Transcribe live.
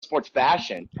sports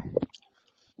fashion.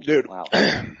 Dude, Wow.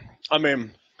 I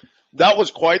mean, that was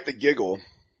quite the giggle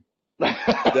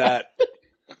that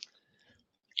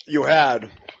you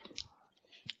had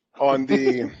on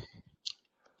the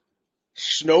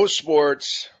snow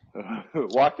sports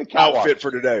Walk the catwalk outfit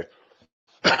for today.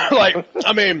 Like,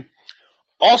 I mean,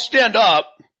 I'll stand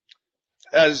up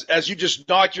as you just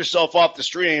knocked yourself off the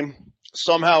stream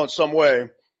somehow in some way,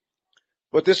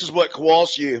 but this is what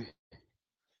Kowalski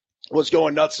was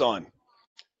going nuts on.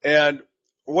 And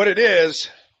what it is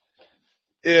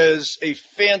a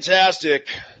fantastic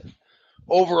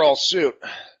overall suit.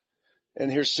 And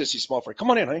here's Sissy Smallfry.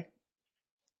 Come on in, honey.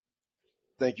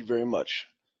 Thank you very much.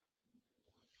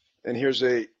 And here's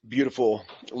a beautiful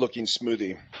looking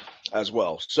smoothie as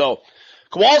well. So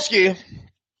Kowalski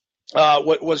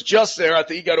was just there. I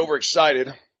think he got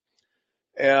overexcited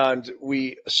and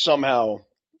we somehow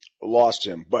lost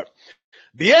him. But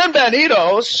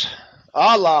bienvenidos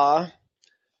a la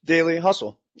Daily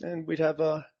Hustle. And we'd have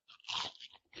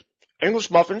English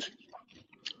muffins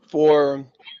for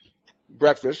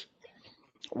breakfast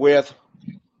with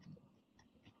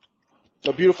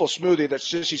a beautiful smoothie that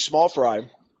Sissy Smallfry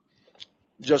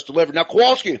just delivered. Now,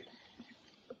 Kowalski,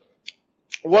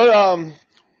 what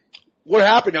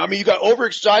happened? I mean, you got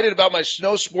overexcited about my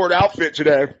snow sport outfit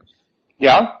today.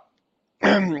 Yeah.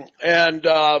 And in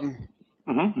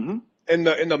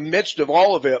the midst of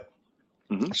all of it,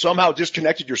 somehow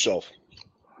disconnected yourself.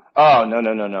 Oh,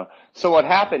 no. So what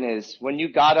happened is when you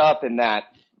got up in that,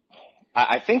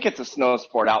 I think it's a snow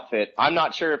sport outfit. I'm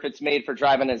not sure if it's made for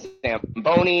driving a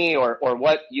Zamboni or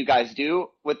what you guys do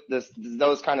with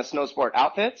those kind of snow sport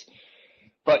outfits.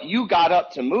 But you got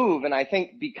up to move, and I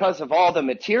think because of all the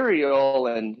material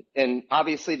and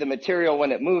obviously the material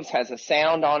when it moves has a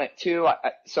sound on it too.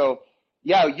 So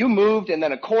yeah, you moved and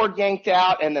then a cord yanked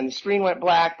out and then the screen went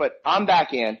black, but I'm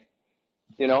back in,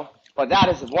 you know. But that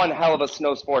is one hell of a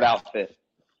snow sport outfit.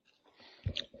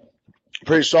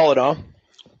 Pretty solid, huh?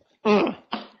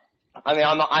 I mean,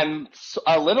 I'm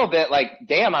a little bit like,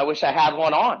 damn, I wish I had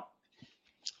one on.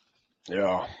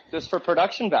 Yeah. Just for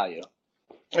production value.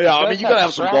 Yeah, I mean, you gotta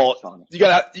have some balls. You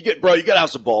gotta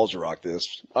have some balls to rock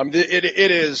this.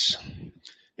 It is,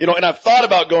 you know, and I've thought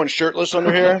about going shirtless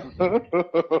under here.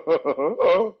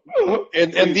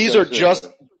 and these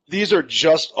are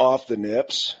just off the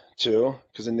nips too,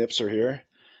 because the nips are here.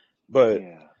 But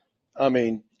yeah. I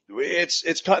mean,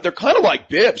 they're kind of like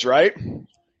bibs, right?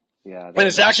 Yeah. And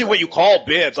it's actually what you call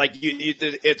bibs. Like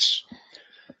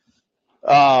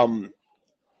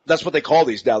that's what they call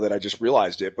these now that I just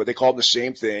realized it. But they call them the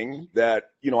same thing that,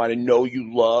 you know, I know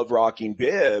you love rocking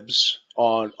bibs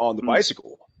on the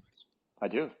bicycle. I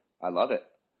do. I love it.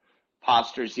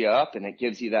 Postures you up and it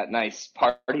gives you that nice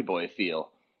party boy feel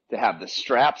to have the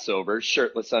straps over,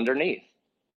 shirtless underneath.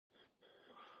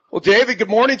 Well, David, good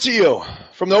morning to you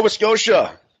from Nova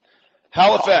Scotia,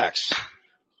 Halifax.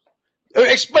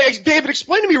 David,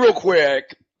 explain to me real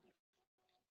quick,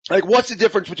 like, what's the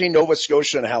difference between Nova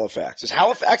Scotia and Halifax? Is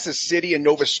Halifax a city and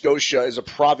Nova Scotia is a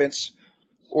province,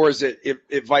 or is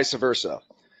it vice versa?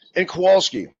 And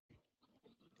Kowalski,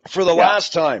 for the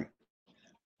last time,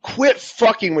 quit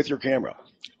fucking with your camera.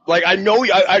 Like, I know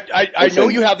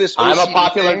you have this. I'm a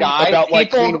popular guy. About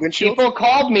clean windshields.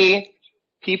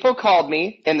 People called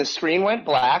me, and the screen went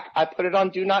black. I put it on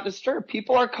Do Not Disturb.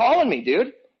 People are calling me,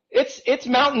 dude. It's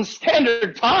Mountain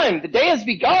Standard Time. The day has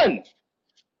begun.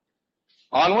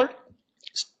 Onward.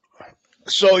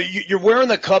 So you're wearing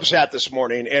the Cubs hat this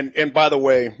morning, and by the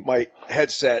way, my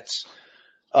headset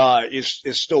is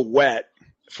still wet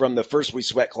from the first We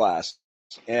Sweat class,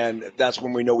 and that's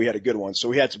when we know we had a good one. So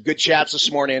we had some good chats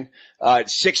this morning at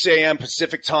 6 a.m.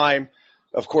 Pacific time.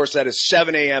 Of course, that is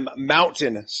 7 a.m.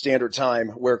 Mountain Standard Time,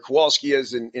 where Kowalski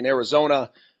is in Arizona.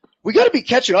 We got to be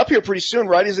catching up here pretty soon,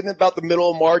 right? Isn't it about the middle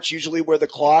of March usually where the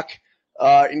clock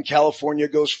in California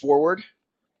goes forward?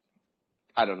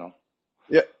 I don't know.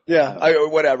 Yeah.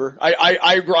 Whatever.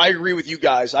 I agree with you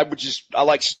guys. I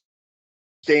like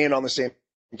staying on the same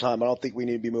time. I don't think we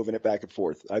need to be moving it back and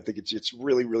forth. I think it's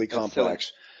really, really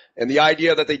complex. And the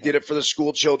idea that they did it for the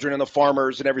school children and the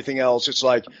farmers and everything else, it's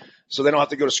like, so they don't have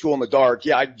to go to school in the dark.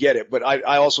 Yeah, I get it. But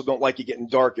I also don't like it getting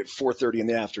dark at 4:30 in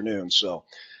the afternoon. So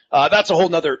that's a whole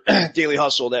nother daily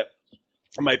hustle that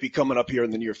might be coming up here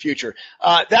in the near future.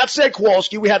 That said,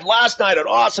 Kowalski, we had last night an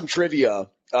awesome trivia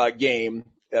game.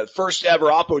 First ever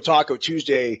Oppo Taco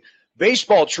Tuesday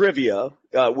baseball trivia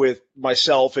with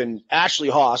myself, and Ashley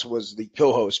Haas was the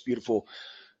co-host. Beautiful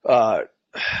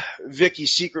Vicky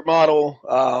Secret model,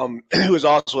 who is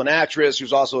also an actress,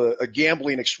 who's also a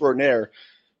gambling extraordinaire.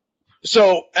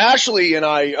 So Ashley and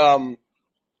I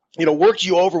worked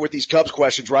you over with these Cubs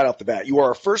questions right off the bat. You are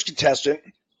our first contestant.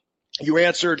 You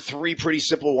answered 3 pretty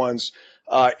simple ones,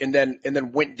 and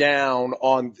then went down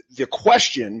on the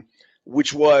question,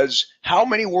 which was, how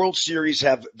many World Series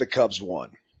have the Cubs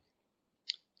won?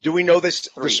 Do we know this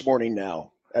 3. this morning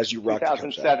now as you rock the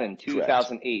Cubs out? 2007,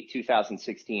 2008,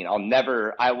 2016.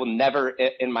 I will never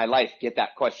in my life get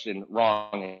that question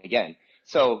wrong again.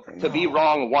 So to be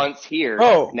wrong once here,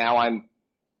 now I'm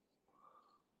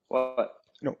what?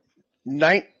 No,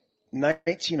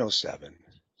 1907.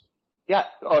 Yeah,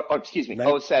 or excuse me,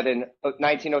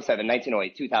 1907,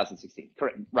 1908, 2016.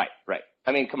 Correct. Right.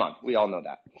 I mean, come on, we all know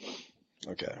that.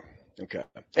 Okay.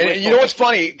 And you know what's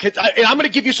funny? And I'm going to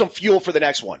give you some fuel for the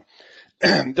next one.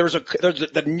 There's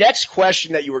the next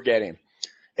question that you were getting,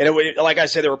 and like I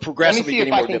said, they were progressively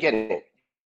getting more difficult. Let me see if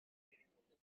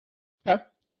I can get it. Okay.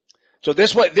 So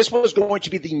this was going to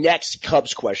be the next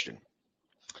Cubs question.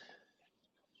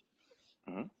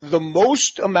 Mm-hmm. The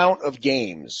most amount of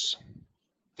games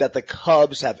that the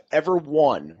Cubs have ever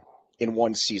won in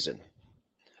one season.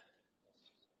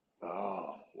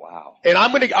 Oh, wow. And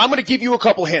I'm gonna give you a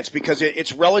couple hints because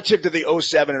it's relative to the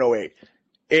 07 and 08.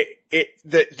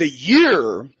 The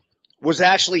year was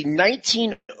actually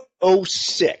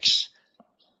 1906,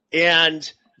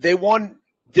 and they won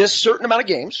this certain amount of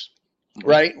games,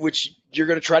 right? Which you're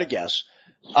gonna try to guess.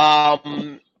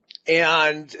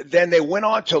 And then they went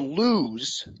on to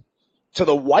lose to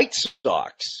the White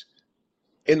Sox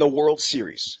in the World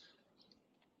Series.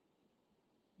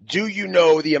 Do you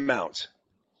know the amount?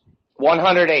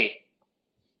 108.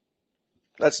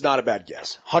 That's not a bad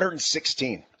guess.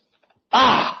 116.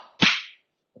 Ah!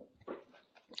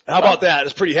 How about that?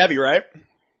 It's pretty heavy, right?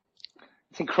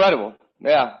 It's incredible.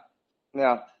 Yeah.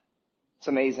 It's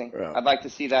amazing. Yeah. I'd like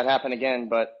to see that happen again,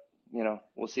 but,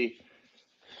 we'll see.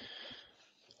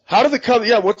 How do the Cubs?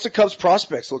 Yeah, what's the Cubs'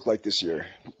 prospects look like this year?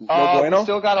 No bueno? We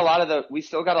still got a lot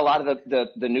of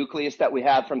the nucleus that we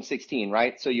had from 16,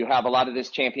 right? So you have a lot of this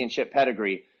championship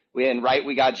pedigree.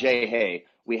 We got Jay Hay.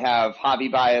 We have Javi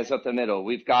Baez up the middle.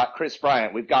 We've got Chris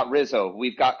Bryant. We've got Rizzo.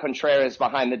 We've got Contreras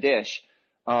behind the dish.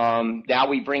 Now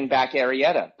we bring back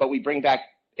Arrieta, but we bring back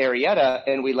Arrieta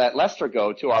and we let Lester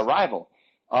go to our rival,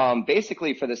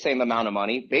 basically for the same amount of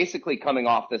money, basically coming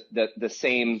off the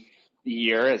same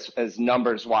year as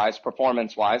numbers wise,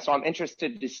 performance wise. So I'm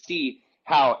interested to see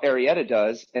how Arrieta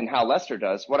does and how Lester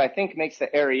does. What I think makes the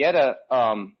Arrieta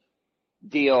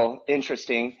deal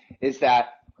interesting is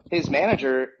that his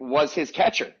manager was his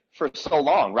catcher for so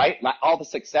long, right? All the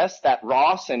success that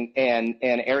Ross and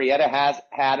Arrieta has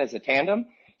had as a tandem.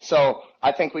 So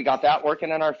I think we got that working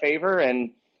in our favor,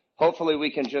 and hopefully we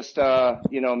can just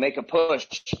make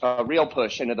a real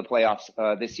push into the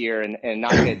playoffs this year and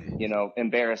not get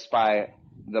embarrassed by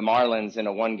the Marlins in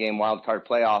a 1-game wild card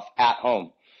playoff at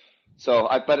home. So,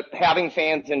 but having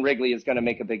fans in Wrigley is going to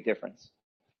make a big difference.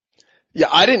 Yeah,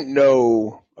 I didn't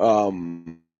know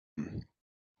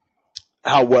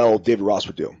how well David Ross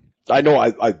would do. I know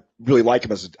I really like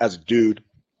him as a dude.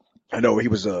 I know he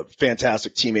was a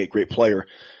fantastic teammate, great player.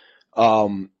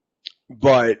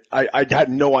 But I had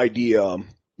no idea,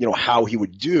 how he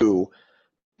would do,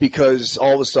 because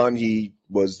all of a sudden he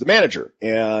was the manager.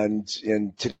 And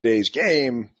in today's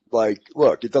game,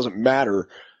 look, it doesn't matter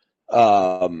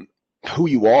who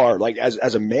you are. Like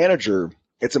as a manager,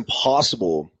 it's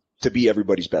impossible to be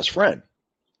everybody's best friend.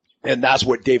 And that's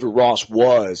what David Ross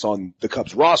was on the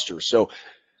Cubs roster. So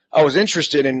I was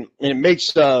interested in, and it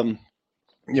makes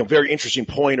very interesting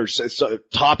point or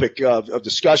topic of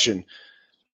discussion.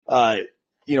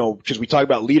 Because we talk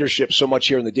about leadership so much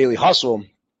here in the Daily Hustle,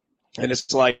 and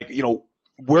it's like,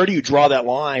 where do you draw that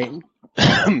line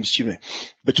excuse me,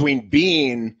 between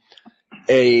being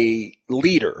a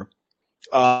leader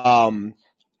and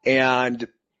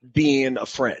being a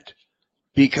friend?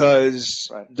 Because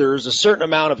there's a certain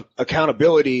amount of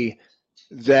accountability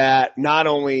that not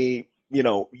only,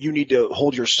 you need to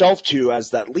hold yourself to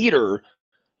as that leader,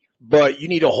 but you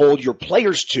need to hold your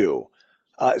players to.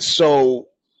 So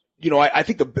I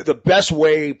think the best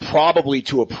way probably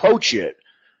to approach it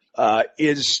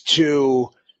is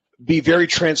to be very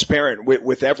transparent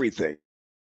with everything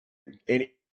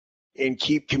and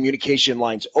keep communication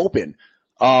lines open.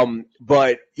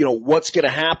 But what's going to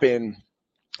happen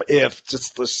if,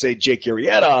 let's say, Jake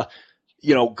Arrieta,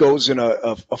 goes in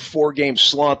a 4-game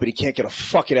slump and he can't get a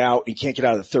fucking out, he can't get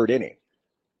out of the third inning,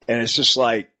 and it's just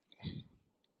like,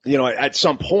 at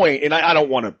some point, and I don't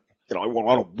want to. I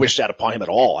don't wish that upon him at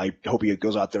all. I hope he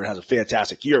goes out there and has a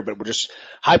fantastic year. But we're just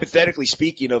hypothetically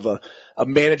speaking of a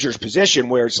manager's position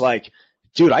where it's like,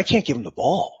 dude, I can't give him the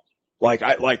ball. We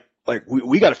got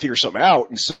to figure something out.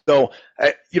 And so,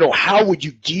 how would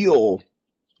you deal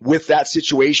with that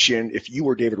situation if you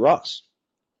were David Ross?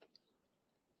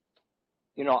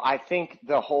 I think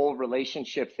the whole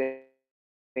relationship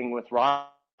thing with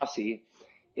Rossi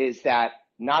is that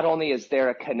not only is there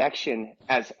a connection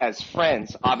as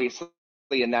friends, obviously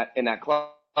in that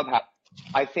clubhouse,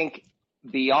 I think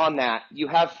beyond that, you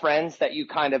have friends that you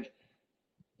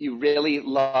really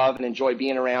love and enjoy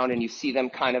being around, and you see them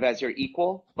kind of as your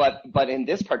equal. But in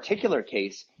this particular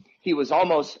case, he was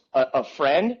almost a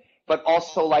friend, but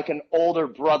also like an older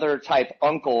brother type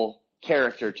uncle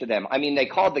character to them. I mean, they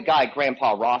called the guy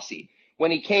Grandpa Rossi. When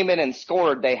he came in and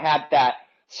scored, they had that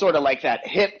sort of like that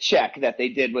hip check that they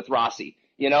did with Rossi.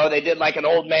 They did like an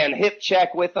old man hip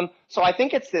check with him. So I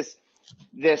think it's this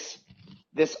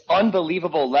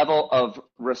unbelievable level of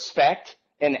respect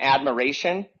and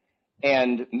admiration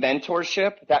and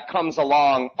mentorship that comes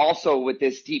along also with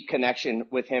this deep connection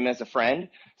with him as a friend.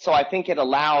 So I think it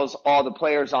allows all the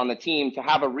players on the team to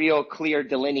have a real clear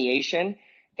delineation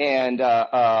and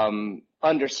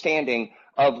understanding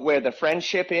of where the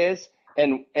friendship is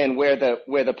and where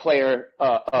the player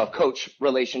coach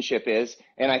relationship is.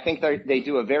 And I think they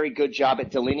do a very good job at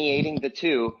delineating the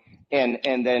two and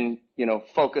then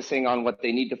focusing on what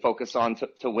they need to focus on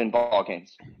to win ball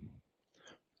games.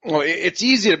 Well, it's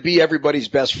easy to be everybody's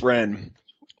best friend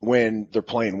when they're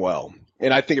playing well.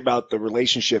 And I think about the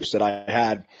relationships that I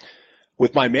had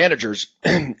with my managers,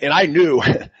 and I knew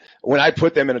when I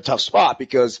put them in a tough spot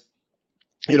because,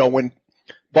 when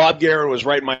Bob Guerin was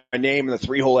writing my name in the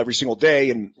 3-hole every single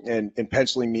day and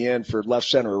penciling me in for left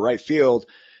center or right field,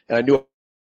 and I knew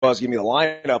I was giving me the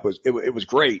lineup, it was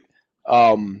great.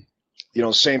 Same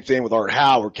thing with Art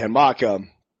Howe or Ken Maka.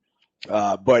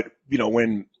 But,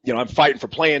 when, I'm fighting for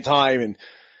playing time and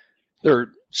there's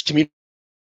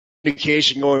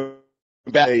communication going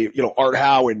back to, Art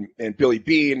Howe and Billy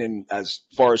Beane, and as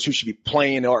far as who should be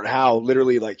playing, Art Howe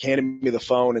literally like handing me the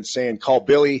phone and saying, call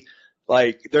Billy.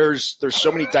 Like there's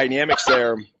so many dynamics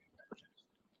there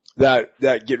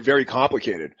that get very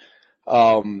complicated.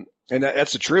 And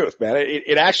that's the truth, man.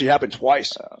 It actually happened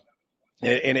twice.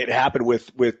 And it happened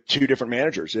with two different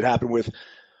managers. It happened with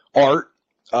Art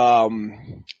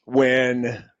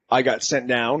when I got sent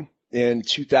down in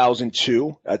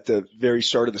 2002 at the very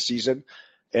start of the season.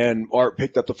 And Art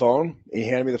picked up the phone. He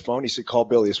handed me the phone. He said, call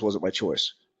Billy. This wasn't my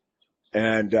choice.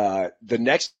 And the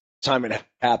next time it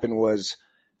happened was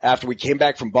after we came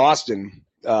back from Boston,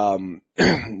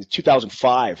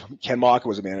 2005. Ken Maka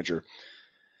was a manager.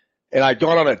 And I'd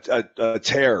gone on a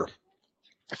tear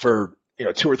for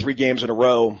 2 or 3 games in a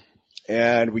row.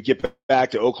 And we get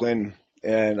back to Oakland,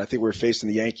 and I think we were facing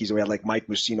the Yankees, and we had like Mike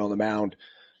Mussina on the mound.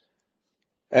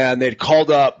 And they'd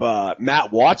called up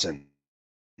Matt Watson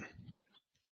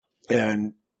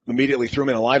and immediately threw him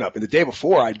in a lineup. And the day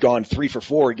before, I'd gone 3 for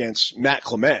 4 against Matt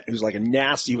Clement, who's like a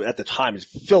nasty, at the time,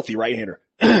 he's a filthy right-hander.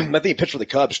 I think he pitched for the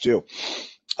Cubs too.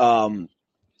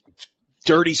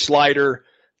 Dirty slider,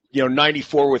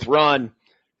 94 with run.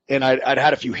 And I'd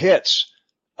had a few hits,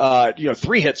 3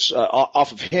 hits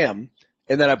off of him.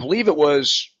 And then I believe it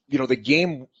was, the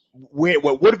game win,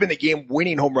 what would have been the game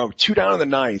winning home run, 2 down in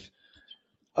the 9th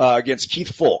against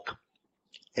Keith Folk.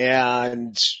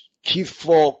 And Keith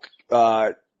Folk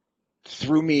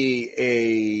threw me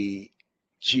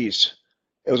he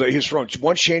was throwing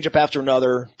one changeup after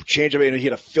another, changeup, and he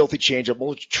had a filthy changeup,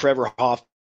 almost Trevor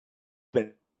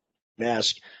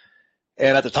Hoffman-esque.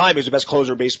 And at the time, he was the best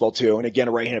closer in baseball too, and again,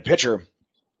 a right-handed pitcher.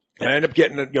 And I ended up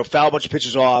getting foul a bunch of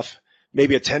pitches off,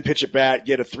 maybe a 10-pitch at bat,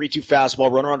 get a 3-2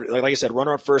 fastball, runner on, like I said,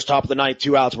 runner on first, top of the 9th,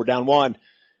 2 outs, we're down 1,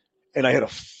 and I hit a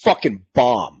fucking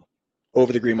bomb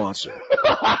over the Green Monster,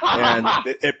 and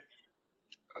it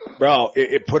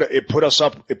put us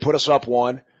up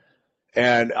 1.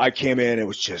 And I came in, it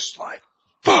was just like,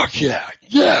 fuck yeah.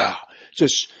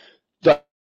 Just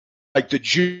like the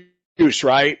juice,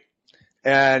 right?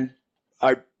 And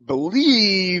I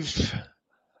believe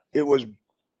it was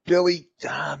maybe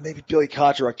Billy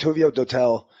Koch or Octavio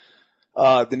Dotel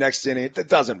the next inning. It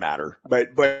doesn't matter.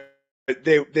 But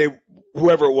they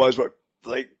whoever it was, but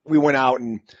like we went out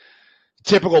and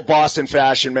typical Boston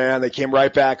fashion, man, they came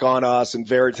right back on us, and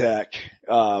Veritek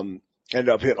ended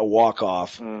up hitting a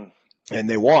walk-off. And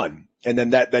they won. And then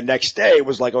the next day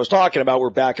was like I was talking about, we're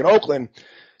back in Oakland,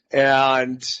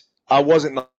 and I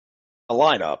wasn't in the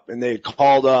lineup. And they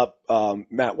called up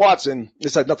Matt Watson.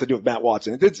 This had nothing to do with Matt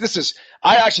Watson. I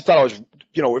actually thought I was,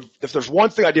 if there's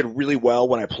one thing I did really well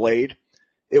when I played,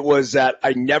 it was that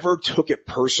I never took it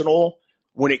personal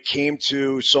when it came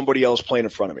to somebody else playing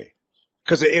in front of me.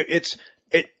 Because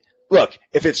look,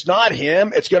 if it's not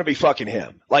him, it's going to be fucking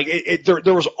him. Like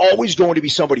there was always going to be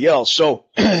somebody else. So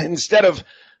instead of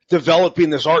developing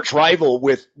this arch rival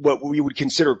with what we would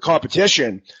consider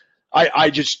competition, I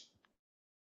just,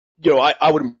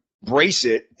 I would embrace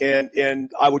it,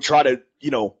 and I would try to,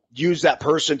 use that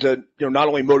person to, not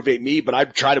only motivate me, but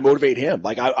I'd try to motivate him.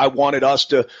 Like I wanted us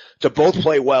to both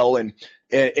play well and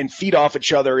feed off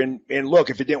each other. And look,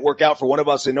 if it didn't work out for one of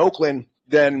us in Oakland,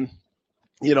 then,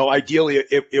 ideally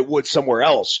it would somewhere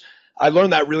else. I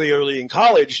learned that really early in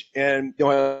college, and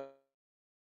I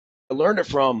learned it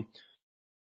from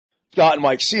Scott and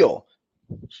Mike Seal,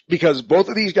 because both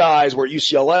of these guys were at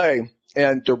UCLA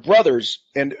and they're brothers.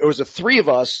 And it was the three of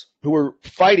us who were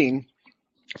fighting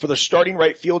for the starting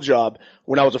right field job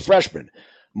when I was a freshman.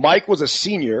 Mike was a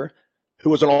senior who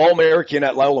was an All-American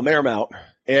at Loyola Marymount,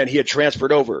 and he had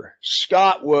transferred over.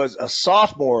 Scott was a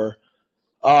sophomore.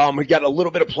 He got a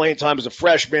little bit of playing time as a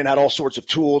freshman, had all sorts of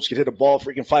tools, could hit a ball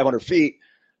freaking 500 feet.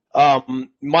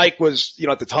 Mike was,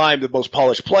 at the time, the most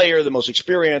polished player, the most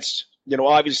experienced.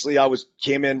 Obviously I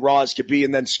came in raw as could be,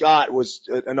 and then Scott was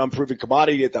an unproven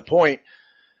commodity at that point.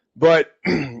 But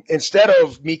instead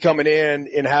of me coming in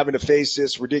and having to face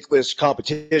this ridiculous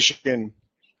competition,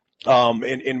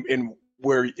 in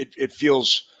where it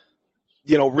feels,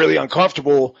 really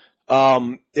uncomfortable,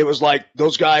 it was like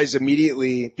those guys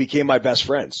immediately became my best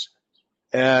friends.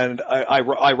 And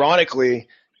ironically,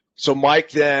 so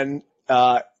Mike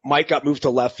got moved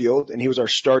to left field, and he was our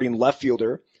starting left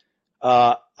fielder.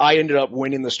 I ended up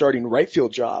winning the starting right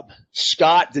field job.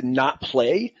 Scott did not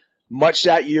play much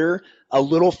that year, a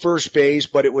little first base,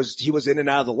 but he was in and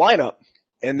out of the lineup.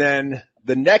 And then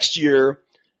the next year,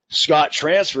 Scott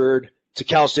transferred to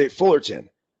Cal State Fullerton,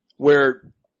 where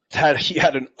he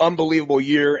had an unbelievable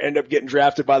year, ended up getting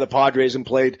drafted by the Padres and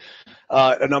played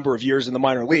a number of years in the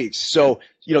minor leagues. So,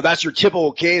 that's your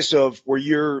typical case of where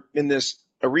you're in this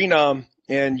arena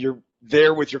and you're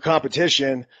there with your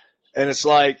competition, and it's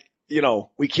like,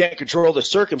 we can't control the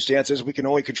circumstances. We can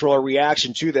only control our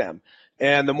reaction to them.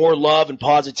 And the more love and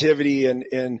positivity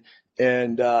and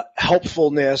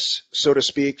helpfulness, so to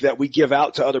speak, that we give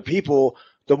out to other people,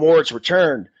 the more it's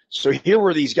returned. So here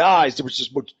were these guys that were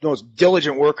just the most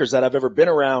diligent workers that I've ever been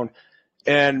around.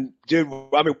 And dude,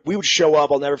 we would show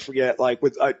up. I'll never forget. Like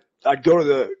I'd go to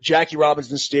the Jackie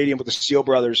Robinson Stadium with the Seal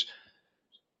brothers,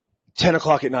 10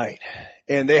 o'clock at night,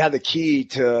 and they had the key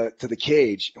to the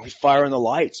cage, and we fire on the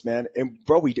lights, man. And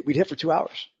bro, we'd hit for 2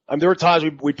 hours. There were times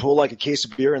we'd pull like a case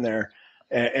of beer in there,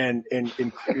 and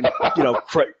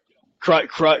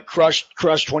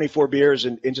crush 24 beers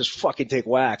and just fucking take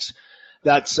whacks.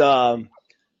 That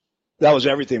was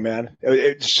everything, man.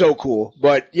 It's so cool.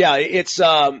 But yeah, it's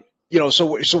so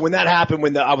when that happened,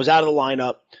 when I was out of the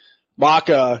lineup,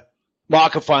 Maka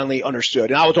finally understood,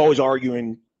 and I was always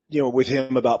arguing, with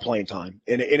him about playing time,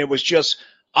 and it was just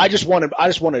I just wanted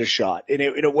a shot, and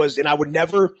I would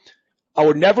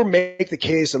never make the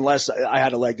case unless I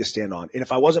had a leg to stand on, and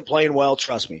if I wasn't playing well,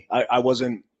 trust me, I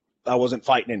wasn't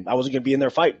fighting. I wasn't going to be in there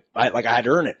fighting. I had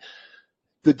to earn it.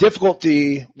 The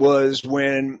difficulty was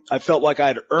when I felt like I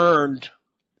had earned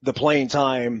the playing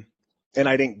time and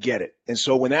I didn't get it. And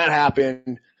so when that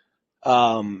happened,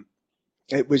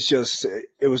 it was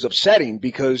upsetting,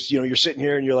 because, you're sitting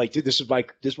here and you're like, dude, this is my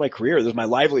career. This is my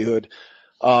livelihood.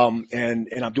 And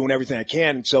I'm doing everything I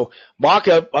can. And so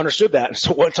Maka understood that. And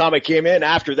so one time I came in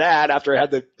after I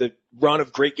had the run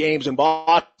of great games in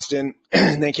Boston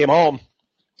and then came home,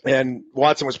 and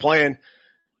Watson was playing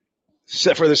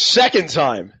for the second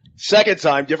time,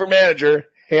 different manager,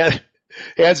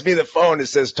 hands me the phone and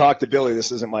says, talk to Billy.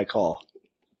 This isn't my call.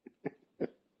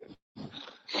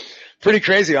 Pretty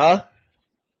crazy, huh?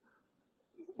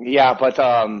 Yeah, but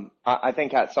I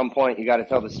think at some point you got to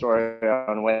tell the story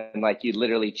on when, like, you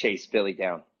literally chased Billy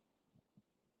down.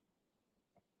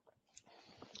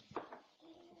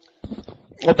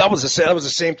 Well, that was the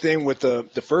same thing with the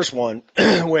first one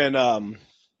when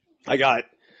I got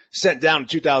sent down in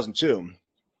 2002,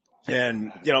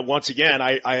 and once again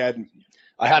I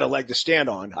had a leg to stand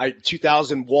on.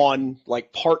 2001,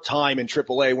 like part-time in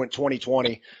AAA, went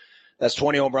 20-20. That's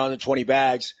 20 home runs and 20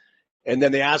 bags. And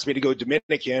then they asked me to go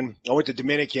Dominican. I went to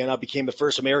Dominican. I became the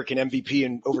first American MVP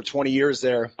in over 20 years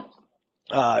there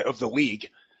of the league.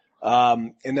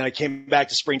 And then I came back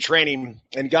to spring training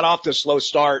and got off to a slow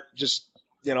start, just,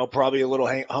 probably a little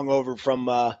hungover from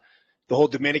the whole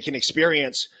Dominican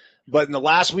experience. But in the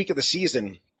last week of the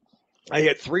season, I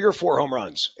hit 3 or 4 home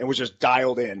runs and was just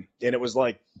dialed in. And it was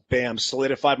like, bam,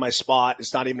 solidified my spot.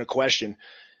 It's not even a question.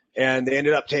 And they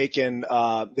ended up taking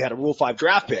they had a Rule 5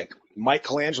 draft pick. Mike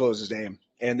Colangelo is his name.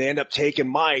 And they ended up taking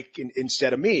Mike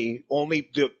instead of me. Only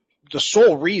the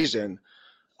sole reason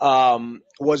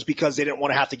was because they didn't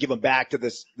want to have to give him back to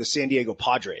the San Diego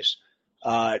Padres.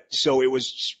 So it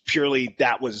was purely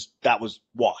that was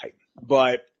why.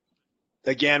 But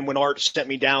again, when Art sent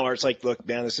me down, Art's like, look,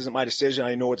 man, this isn't my decision. I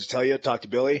didn't know what to tell you. Talk to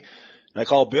Billy. And I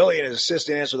call Billy, and his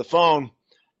assistant answered the phone.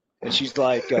 And she's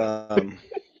like, hello,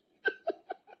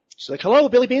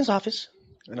 Billy Bean's office.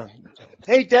 And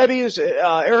hey, Debbie, is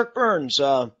Eric Burns.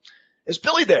 Is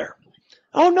Billy there?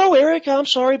 Oh, no, Eric, I'm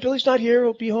sorry. Billy's not here.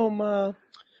 He'll be home, or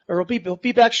he'll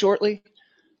be back shortly.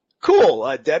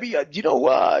 Cool, Debbie. Do you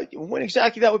know when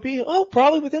exactly that would be? Oh,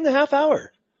 probably within the half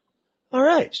hour. All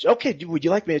right. Okay. Would you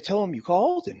like me to tell him you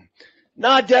called? And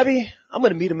nah, Debbie, I'm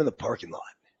going to meet him in the parking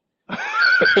lot.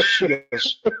 She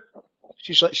goes,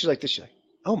 she's like this. She's like,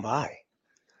 oh my.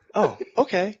 Oh,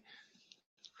 okay.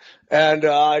 And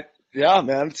yeah,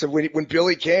 man. So when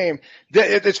Billy came,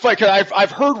 it's funny because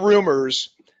I've heard rumors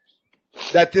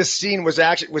that this scene was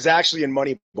actually in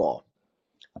Moneyball,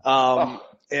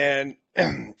 and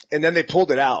then they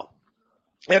pulled it out.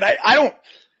 And I don't.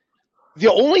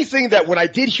 The only thing that when I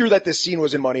did hear that this scene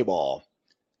was in Moneyball,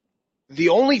 the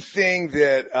only thing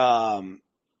that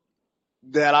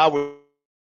that I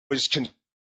was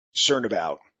concerned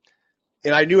about,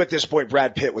 and I knew at this point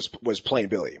Brad Pitt was playing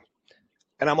Billy,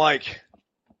 and I'm like,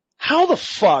 how the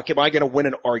fuck am I going to win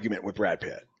an argument with Brad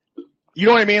Pitt? You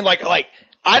know what I mean? Like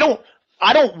I don't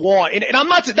want, and I'm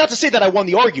not to say that I won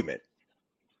the argument,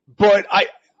 but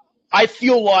I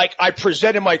feel like I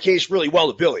presented my case really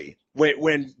well to Billy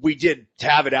when we did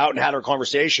have it out and had our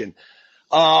conversation.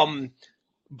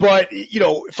 But you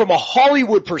know, from a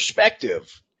Hollywood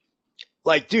perspective,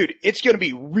 like, dude, it's going to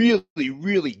be really,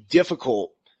 really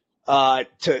difficult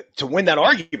to win that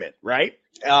argument, right?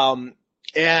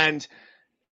 And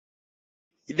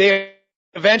they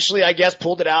eventually, I guess,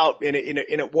 pulled it out, and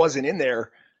it wasn't in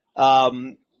there.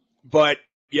 But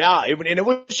yeah, it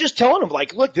was just telling him,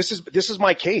 like, look, this is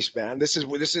my case, man. These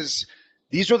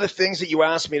are the things that you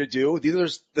asked me to do. These are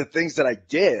the things that I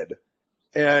did,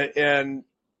 and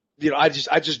you know, I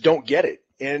just don't get it.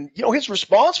 And you know, his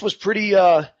response was pretty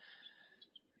cut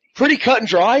and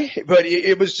dry, but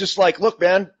it was just like, look,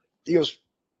 man. He goes,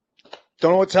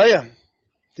 don't know what to tell you.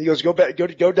 He goes, go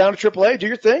down to AAA, do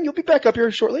your thing. You'll be back up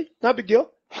here shortly. Not a big deal.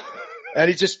 And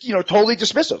he's just, you know, totally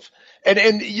dismissive. And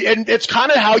it's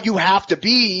kind of how you have to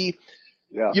be,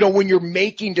 you know, when you're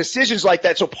making decisions like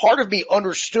that. So part of me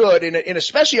understood, and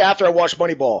especially after I watched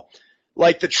Moneyball,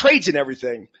 like the trades and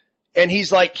everything. And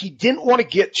he's like, he didn't want to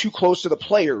get too close to the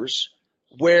players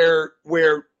where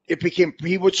it became,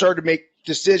 he would start to make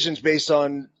decisions based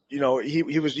on, you know, he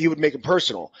would make it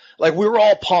personal. Like, we were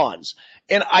all pawns.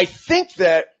 And I think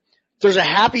that there's a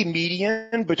happy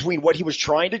median between what he was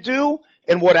trying to do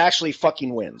and what actually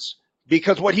fucking wins.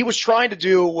 Because what he was trying to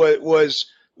do was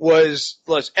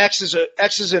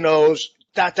X's and O's,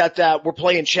 we're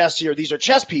playing chess here. These are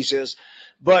chess pieces.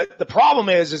 But the problem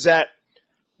is that,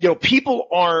 you know, people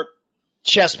aren't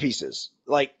chess pieces,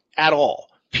 like, at all.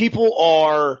 People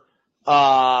are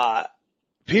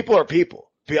people.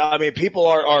 I mean, people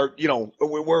are, you know,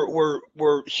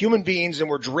 we're human beings, and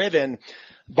we're driven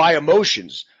by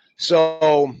emotions.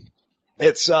 So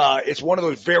it's one of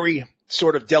those very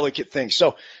sort of delicate things.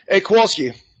 So, hey,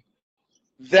 Kowalski,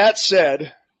 that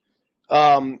said,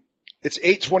 it's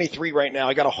 8:23 right now.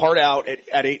 I got a hard out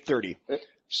at 8:30.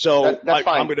 So that's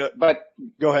fine. I'm gonna. But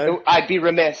go ahead. I'd be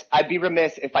remiss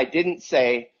if I didn't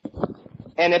say,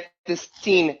 and if this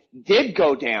scene did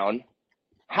go down,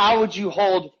 how would you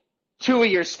hold two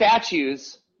of your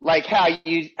statues like how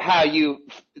you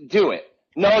do it?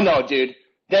 No, dude.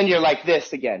 Then you're like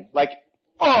this again, like,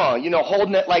 you know,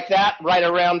 holding it like that right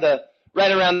around the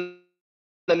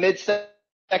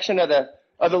midsection of the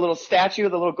little statue,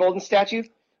 the little golden statue.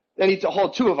 Then you need to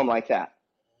hold two of them like that,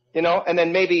 you know, and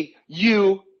then maybe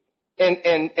you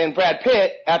and Brad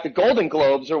Pitt at the Golden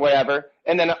Globes or whatever,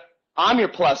 and then I'm your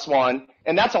 +1,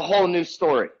 and that's a whole new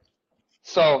story.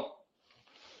 So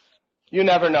you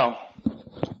never know.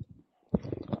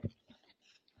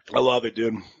 I love it,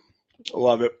 dude. I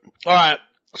love it. All right.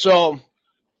 So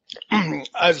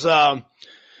as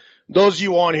those of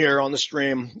you on here on the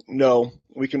stream know,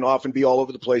 we can often be all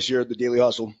over the place here at the Daily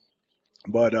Hustle.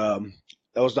 But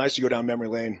that was nice to go down memory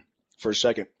lane for a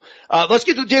second. Let's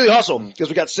get to the Daily Hustle, because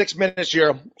we got 6 minutes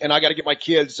here, and I got to get my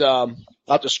kids out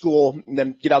to school and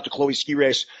then get out to Chloe's ski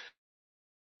race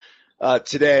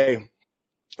today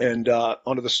and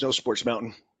onto the snow sports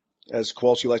mountain, as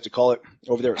Kowalski likes to call it,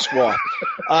 over there at Squaw.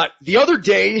 The other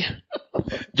day,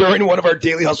 during one of our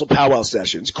Daily Hustle powwow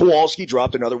sessions, Kowalski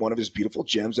dropped another one of his beautiful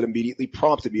gems that immediately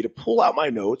prompted me to pull out my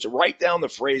notes and write down the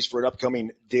phrase for an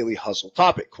upcoming Daily Hustle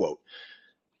topic. Quote,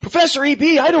 Professor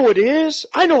EB, I know what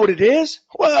it is.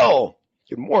 Well,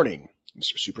 good morning,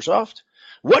 Mr. Supersoft.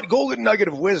 What golden nugget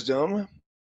of wisdom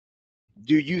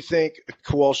do you think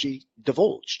Kowalski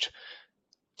divulged?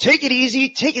 Take it easy,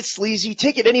 take it sleazy,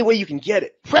 take it any way you can get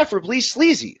it, preferably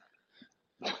sleazy.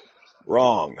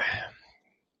 Wrong.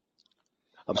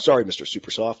 I'm sorry, Mr.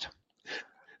 Supersoft.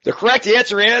 The correct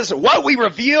answer is what we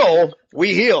reveal,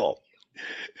 we heal.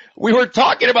 We were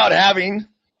talking about having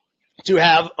to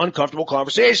have uncomfortable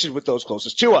conversations with those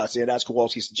closest to us. And as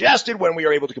Kowalski suggested, when we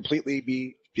are able to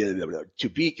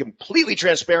be completely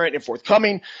transparent and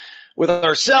forthcoming with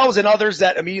ourselves and others,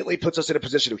 that immediately puts us in a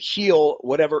position to heal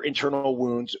whatever internal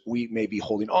wounds we may be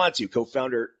holding on to.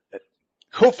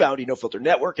 Co-founding No Filter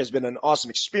Network has been an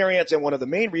awesome experience, and one of the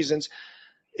main reasons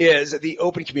is the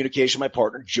open communication my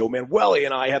partner Joe Manueli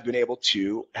and I have been able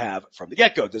to have from the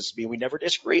get-go. Does this mean we never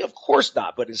disagree? Of course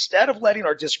not. But instead of letting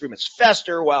our disagreements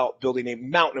fester while building a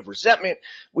mountain of resentment,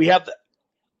 we have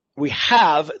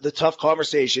the tough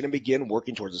conversation and begin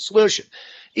working towards a solution.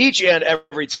 Each and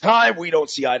every time we don't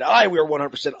see eye to eye, we are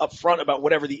 100% upfront about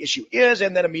whatever the issue is,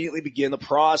 and then immediately begin the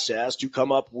process to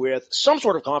come up with some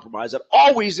sort of compromise that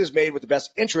always is made with the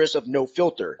best interest of No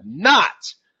Filter,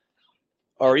 not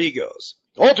our egos.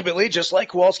 Ultimately, just like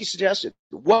Kowalski suggested,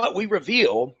 what we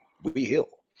reveal, we heal.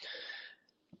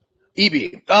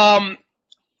 EB.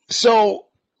 So,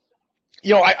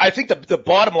 I think the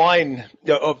bottom line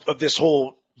of this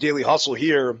whole daily hustle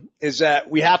here is that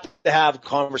we have to have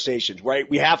conversations, right?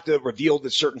 We have to reveal the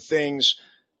certain things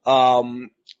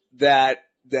that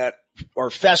are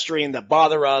festering, that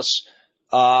bother us,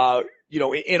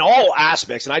 in all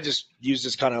aspects. And I just use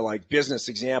this kind of like business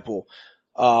example,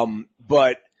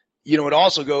 but it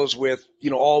also goes with,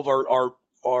 all of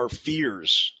our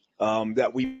fears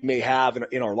that we may have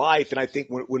in our life. And I think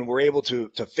when we're able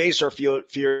to face our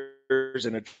fears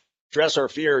and address our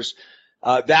fears,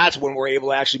 that's when we're able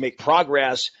to actually make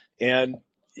progress and,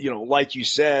 like you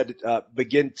said,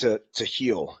 begin to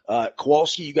heal.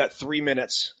 Kowalski, you got 3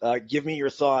 minutes. Give me your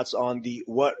thoughts on the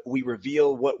what we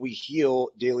reveal, what we heal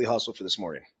daily hustle for this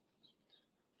morning.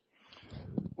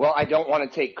 Well, I don't want to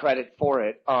take credit for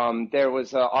it. There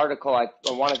was an article, I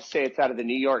wanted to say it's out of the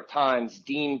New York Times.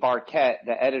 Dean Barquette,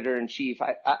 the editor-in-chief,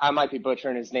 I might be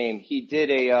butchering his name. He did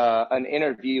an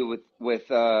interview with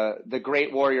the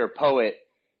great warrior poet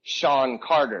Sean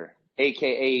Carter,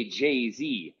 a.k.a.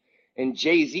 Jay-Z. And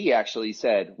Jay-Z actually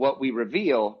said, what we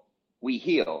reveal, we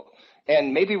heal.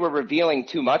 And maybe we're revealing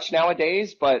too much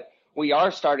nowadays, but we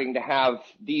are starting to have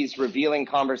these revealing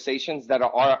conversations that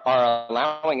are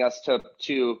allowing us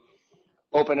to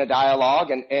open a dialogue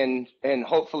and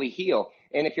hopefully heal.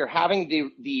 And if you're having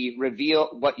the reveal,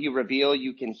 what you reveal,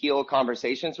 you can heal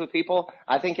conversations with people,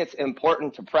 I think it's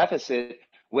important to preface it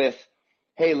with,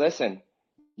 hey, listen,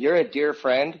 you're a dear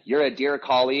friend, you're a dear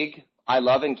colleague, I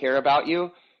love and care about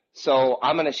you, so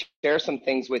I'm going to share some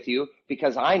things with you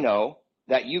because I know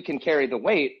that you can carry the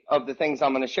weight of the things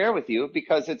I'm going to share with you,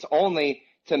 because it's only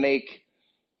to make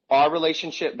our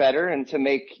relationship better and to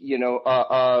make,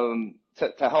 to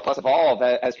help us evolve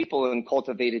as people and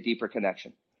cultivate a deeper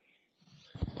connection.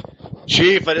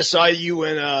 Chief, I just saw you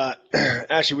in,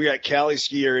 actually we got Callie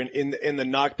Skier in the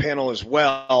knock panel as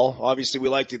well. Obviously we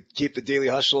like to keep the daily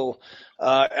hustle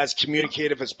as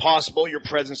communicative as possible. Your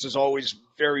presence is always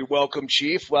very welcome,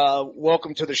 Chief.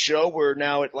 Welcome to the show. We're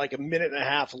now at like a minute and a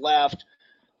half left.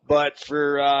 But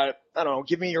for, I don't know,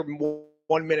 give me your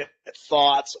 1 minute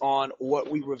thoughts on what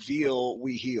we reveal,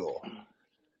 we heal.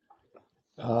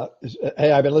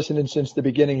 Hey, I've been listening since the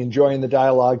beginning, enjoying the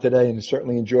dialogue today, and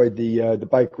certainly enjoyed the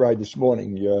bike ride this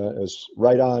morning. It was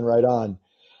right on, right on.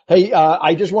 Hey,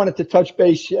 I just wanted to touch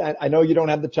base. I know you don't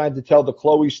have the time to tell the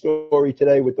Chloe story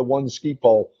today with the one ski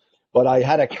pole, but I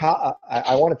had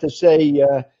I wanted to say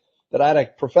that I had a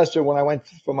professor when I went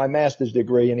for my master's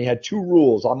degree, and he had 2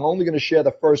 rules. I'm only going to share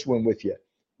the first one with you.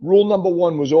 Rule number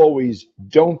 1 was always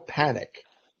don't panic.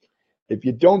 If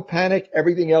you don't panic,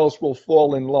 everything else will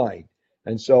fall in line.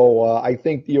 And so I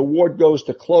think the award goes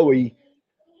to Chloe.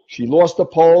 She lost the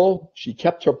pole. She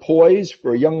kept her poise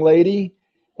for a young lady,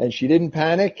 and she didn't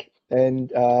panic.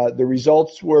 And the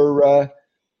results were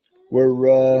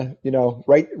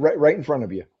right in front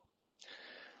of you.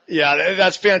 Yeah,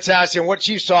 that's fantastic. And what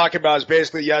Chief's talking about is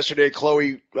basically yesterday,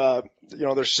 Chloe,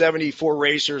 there's 74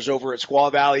 racers over at Squaw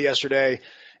Valley yesterday.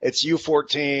 It's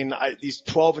U14. These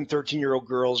 12 and 13-year-old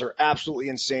girls are absolutely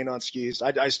insane on skis.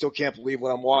 I still can't believe what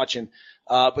I'm watching.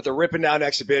 But they're ripping down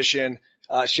exhibition.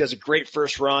 She has a great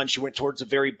first run. She went towards the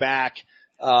very back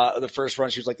of the first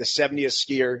run. She was like the 70th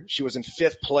skier. She was in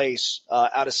 5th place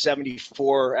out of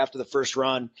 74 after the first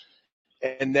run.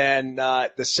 And then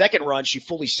the second run, she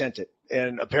fully sent it.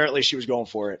 And apparently she was going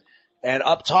for it. And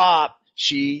up top,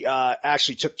 she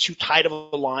actually took too tight of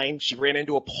a line. She ran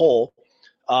into a pole.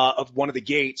 of one of the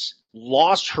gates,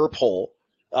 lost her pole,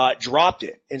 dropped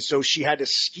it. And so she had to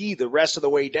ski the rest of the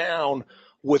way down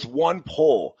with one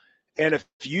pole. And if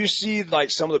you see like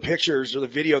some of the pictures or the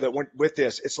video that went with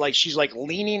this, it's like she's like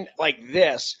leaning like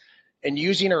this and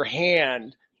using her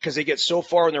hand because they get so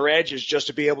far on their edges just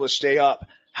to be able to stay up.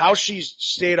 How she's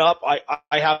stayed up, I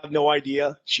have no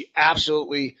idea. She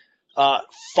absolutely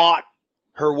fought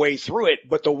her way through it.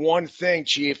 But the one thing,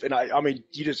 Chief, and I mean,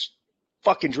 you just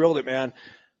fucking drilled it, man.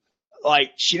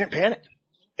 Like, she didn't panic.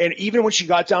 And even when she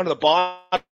got down to the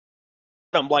bottom,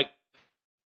 like,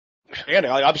 man,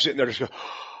 I'm sitting there just going,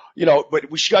 you know, but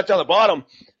when she got down to the bottom,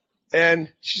 and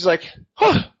she's like,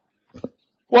 huh,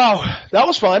 wow, that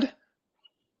was fun.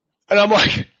 And I'm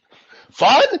like,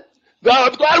 fun? No,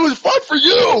 I'm glad it was fun for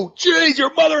you. Jeez,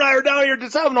 your mother and I are down here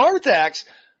just having heart attacks.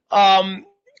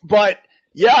 But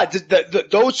yeah,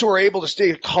 those who are able to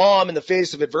stay calm in the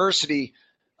face of adversity,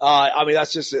 I mean,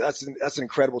 that's an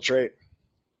incredible trait.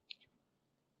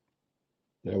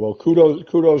 Yeah, well,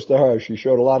 kudos to her. She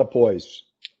showed a lot of poise.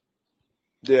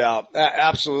 Yeah,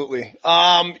 absolutely.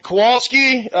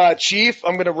 Kowalski, Chief,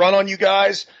 I'm going to run on you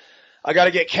guys. I got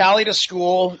to get Callie to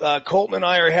school. Colton and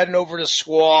I are heading over to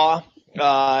Squaw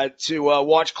to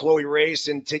watch Chloe race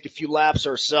and take a few laps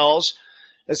ourselves.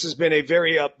 This has been a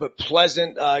very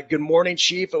pleasant good morning,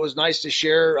 Chief. It was nice to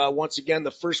share once again the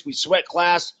first We Sweat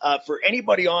class. For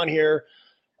anybody on here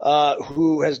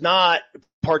who has not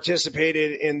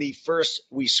participated in the first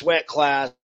We Sweat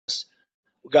class,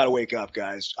 we got to wake up,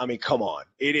 guys. I mean, come on.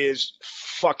 It is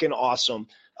fucking awesome.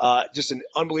 Just an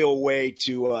unbelievable way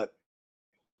to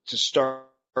start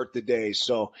the day.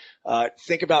 So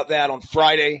think about that on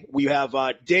Friday. We have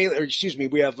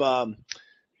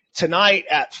tonight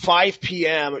at 5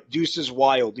 p.m. Deuces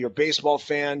Wild. You're a baseball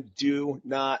fan, do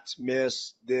not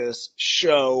miss this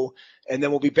show. And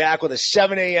then we'll be back with a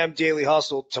 7 a.m. Daily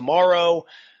Hustle tomorrow.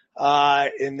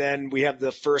 And then we have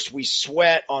the first We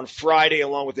Sweat on Friday,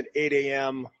 along with an 8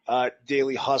 a.m.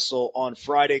 Daily Hustle on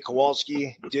Friday.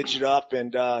 Kowalski, ditch it up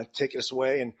and take us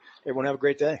away. And everyone have a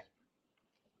great day.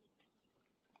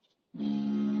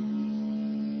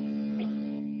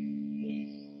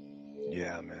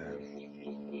 Yeah, man.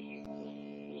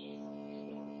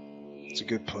 It's a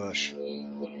good push.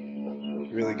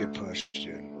 Really good push,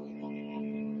 dude.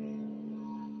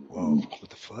 Whoa, with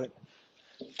the foot.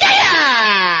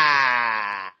 Yeah!